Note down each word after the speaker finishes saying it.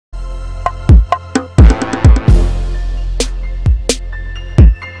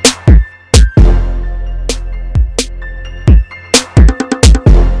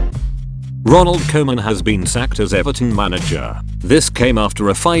Ronald Koeman has been sacked as Everton manager. This came after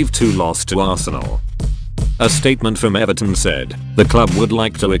a 5-2 loss to Arsenal. A statement from Everton said, "The club would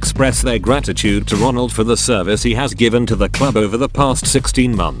like to express their gratitude to Ronald for the service he has given to the club over the past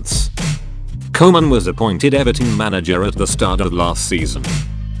 16 months. Koeman was appointed Everton manager at the start of last season.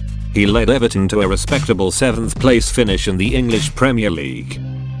 He led Everton to a respectable 7th place finish in the English Premier League.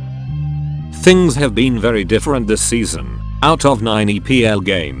 Things have been very different this season. Out of 9 EPL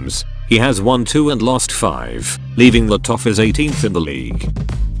games, he has won 2 and lost 5, leaving the Toffees 18th in the league."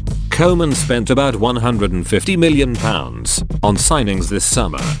 Koeman spent about £150 million on signings this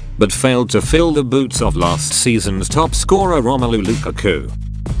summer, but failed to fill the boots of last season's top scorer Romelu Lukaku.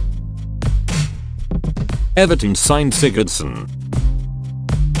 Everton signed Sigurdsson,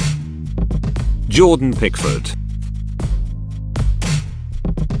 Jordan Pickford,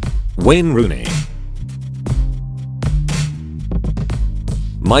 Wayne Rooney,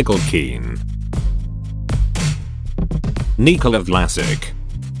 Michael Keane, Nikola Vlasic,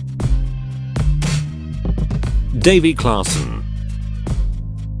 Davy Klaassen,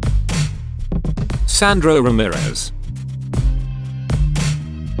 Sandro Ramirez,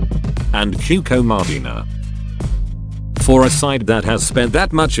 and Cuco Martina. For a side that has spent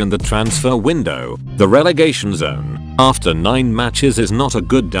that much in the transfer window, the relegation zone, after 9 matches is not a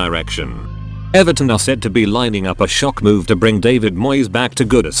good direction. Everton are said to be lining up a shock move to bring David Moyes back to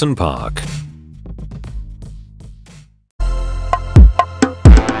Goodison Park.